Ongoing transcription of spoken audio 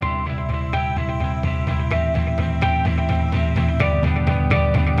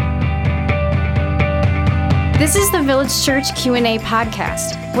This is the Village Church Q&A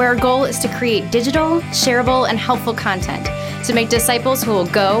podcast, where our goal is to create digital, shareable, and helpful content to make disciples who will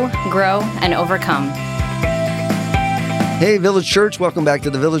go, grow, and overcome. Hey, Village Church. Welcome back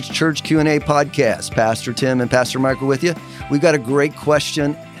to the Village Church Q&A podcast. Pastor Tim and Pastor Michael with you. We've got a great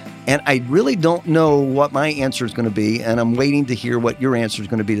question, and I really don't know what my answer is going to be, and I'm waiting to hear what your answer is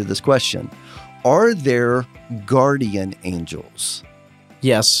going to be to this question. Are there guardian angels?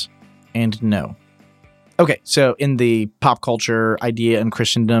 Yes and no. Okay, so in the pop culture idea in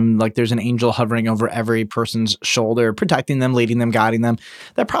Christendom, like there's an angel hovering over every person's shoulder, protecting them, leading them, guiding them.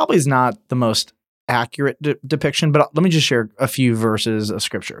 That probably is not the most accurate depiction, but let me just share a few verses of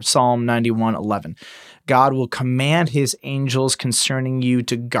scripture. Psalm 91:11. God will command his angels concerning you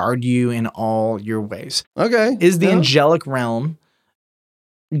to guard you in all your ways. Okay. Is the angelic realm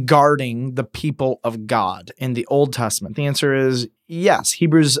guarding the people of God in the Old Testament? The answer is yes.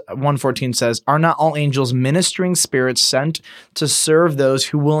 Hebrews 1:14 says, "Are not all angels ministering spirits sent to serve those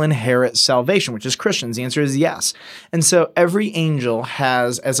who will inherit salvation," which is Christians. The answer is yes. And so every angel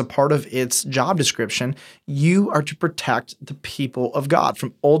has, as a part of its job description, you are to protect the people of God.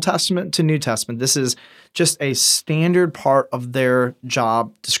 From Old Testament to New Testament, this is just a standard part of their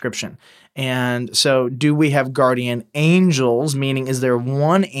job description. And so do we have guardian angels, meaning is there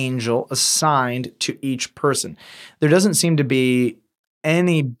one angel assigned to each person? There doesn't seem to be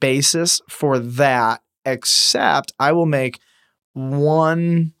any basis for that, except I will make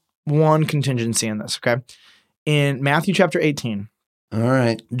one contingency in this, okay? In Matthew chapter 18, All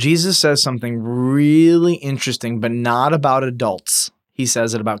right. Jesus says something really interesting, but not about adults. He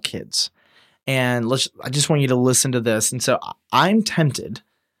says it about kids. And I just want you to listen to this. And so I'm tempted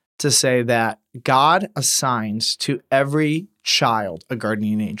to say that God assigns to every child a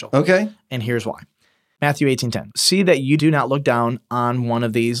guardian angel. Okay. And here's why. Matthew 18:10. "See that you do not look down on one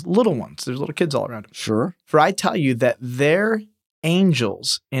of these little ones." There's little kids all around them. Sure. "For I tell you that their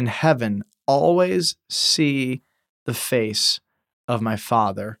angels in heaven always see the face of my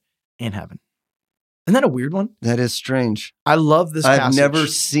Father in heaven." Isn't that a weird one? That is strange. I love this passage. I've never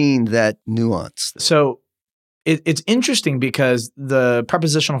seen that nuance. So it's interesting because the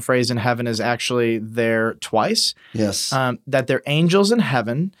prepositional phrase in heaven is actually there twice. Yes. That they're angels in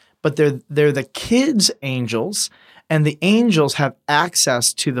heaven, but they're the kids' angels, and the angels have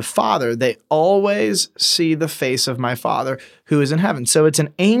access to the Father. They always see the face of my Father who is in heaven. So it's an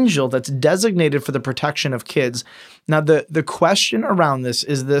angel that's designated for the protection of kids. Now, the question around this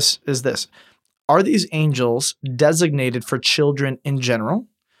is this. Are these angels designated for children in general?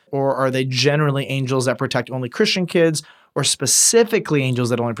 Or are they generally angels that protect only Christian kids, or specifically angels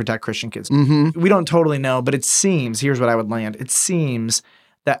that only protect Christian kids? Mm-hmm. We don't totally know, but it seems, here's what I would land. It seems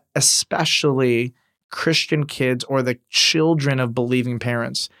that especially Christian kids or the children of believing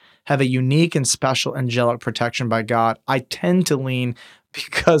parents have a unique and special angelic protection by God. I tend to lean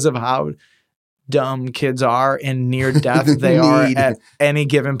because of how dumb kids are and near death they are at any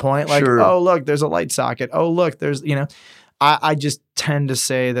given point. Like, Sure. Oh, look, there's a light socket. Oh, look, there's, I just tend to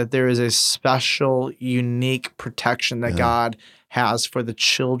say that there is a special, unique protection that God has for the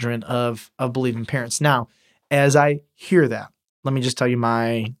children of believing parents. Now, as I hear that, let me just tell you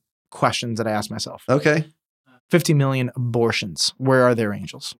my questions that I ask myself. Okay. 50 million abortions. Where are their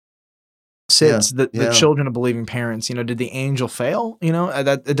angels? SIDS, the children of believing parents, did the angel fail?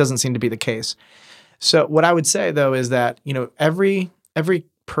 That it doesn't seem to be the case. So what I would say, though, is that, every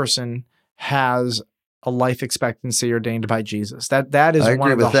person has a life expectancy ordained by Jesus. That is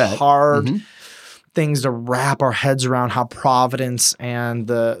one of the hard things to wrap our heads around, how providence and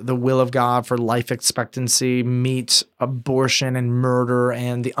the will of God for life expectancy meets abortion and murder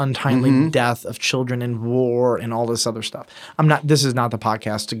and the untimely death of children in war and all this other stuff. This is not the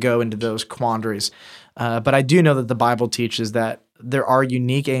podcast to go into those quandaries. But I do know that the Bible teaches that there are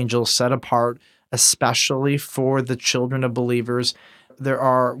unique angels set apart, especially for the children of believers.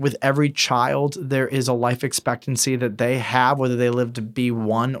 With every child, there is a life expectancy that they have, whether they live to be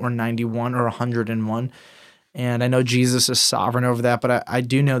 1 or 91 or 101. And I know Jesus is sovereign over that, but I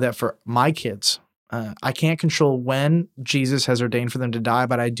do know that for my kids, I can't control when Jesus has ordained for them to die,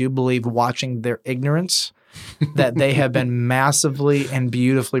 but I do believe, watching their ignorance, that they have been massively and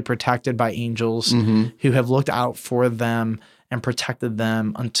beautifully protected by angels who have looked out for them and protected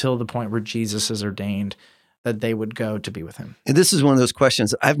them until the point where Jesus has ordained that they would go to be with him. And this is one of those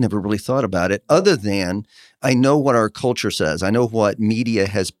questions I've never really thought about it, other than I know what our culture says. I know what media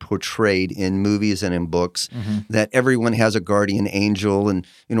has portrayed in movies and in books, that everyone has a guardian angel. And,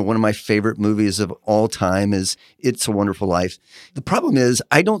 one of my favorite movies of all time is It's a Wonderful Life. The problem is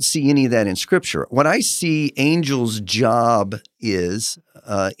I don't see any of that in Scripture. What I see angels' job is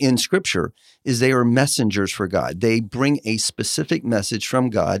in Scripture is they are messengers for God. They bring a specific message from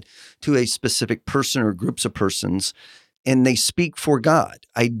God to a specific person or groups of persons, and they speak for God.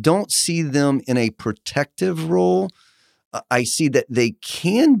 I don't see them in a protective role. I see that they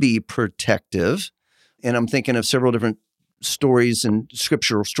can be protective, and I'm thinking of several different stories and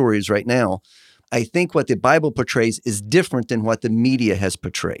scriptural stories right now. I think what the Bible portrays is different than what the media has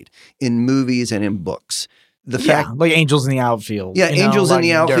portrayed in movies and in books. The fact, like angels in the outfield. Yeah, angels in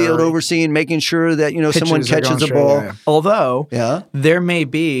the outfield overseeing, making sure that, someone catches a ball. Yeah. Although there may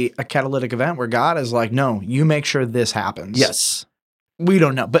be a catalytic event where God is like, no, you make sure this happens. Yes. We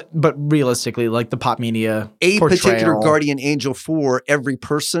don't know. But realistically, like the pop media particular guardian angel for every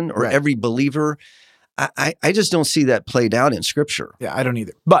person or every believer, I just don't see that played out in Scripture. Yeah, I don't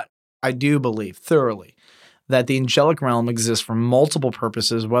either. But I do believe thoroughly that the angelic realm exists for multiple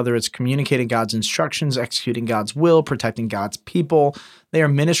purposes, whether it's communicating God's instructions, executing God's will, protecting God's people. They are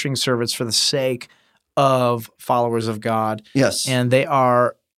ministering servants for the sake of followers of God. Yes. And they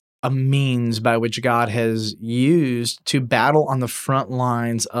are a means by which God has used to battle on the front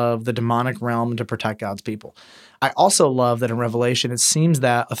lines of the demonic realm to protect God's people. I also love that in Revelation, it seems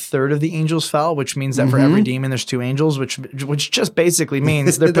that a third of the angels fell, which means that for every demon, there's 2 angels, which just basically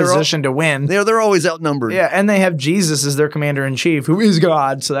means they're positioned to win. They're always outnumbered. Yeah, and they have Jesus as their commander-in-chief, who is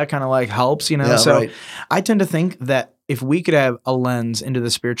God, so that kind of helps, Yeah, so right. I tend to think that if we could have a lens into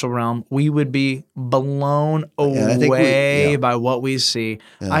the spiritual realm, we would be blown away by what we see.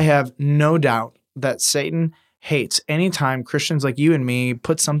 Yeah. I have no doubt that Satan hates anytime Christians like you and me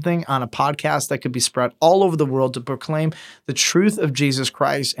put something on a podcast that could be spread all over the world to proclaim the truth of Jesus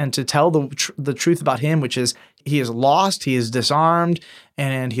Christ and to tell the truth about him, which is he is lost, he is disarmed,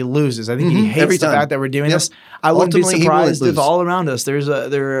 and he loses. I think he hates the fact that we're doing this. I wouldn't be surprised if all around us there's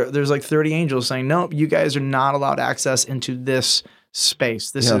like 30 angels saying, nope, you guys are not allowed access into this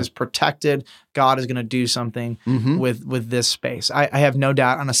space. This is protected. God is going to do something with this space. I have no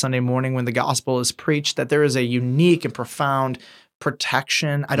doubt on a Sunday morning when the gospel is preached that there is a unique and profound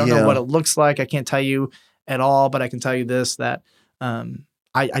protection. I don't know what it looks like. I can't tell you at all, but I can tell you this, that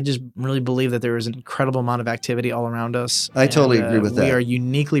I just really believe that there is an incredible amount of activity all around us. I totally agree with that. We are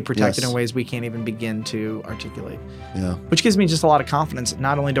uniquely protected in ways we can't even begin to articulate. Yeah. Which gives me just a lot of confidence.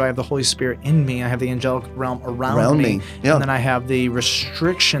 Not only do I have the Holy Spirit in me, I have the angelic realm around me. Yeah. And then I have the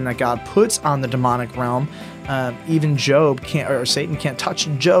restriction that God puts on the demonic realm. Even Satan can't touch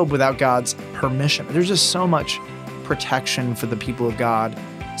Job without God's permission. There's just so much protection for the people of God,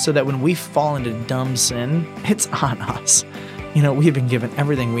 so that when we fall into dumb sin, it's on us. We have been given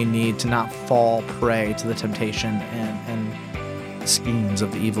everything we need to not fall prey to the temptation and schemes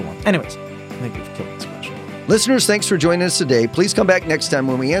of the evil one. Anyways, I think we've killed this question. Listeners, thanks for joining us today. Please come back next time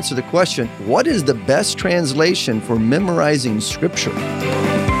when we answer the question, what is the best translation for memorizing Scripture? Look,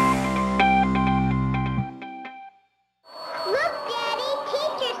 Daddy,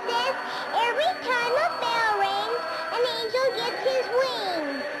 teacher says every time a bell rings, an angel gets his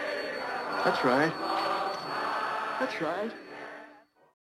wings. That's right. That's right.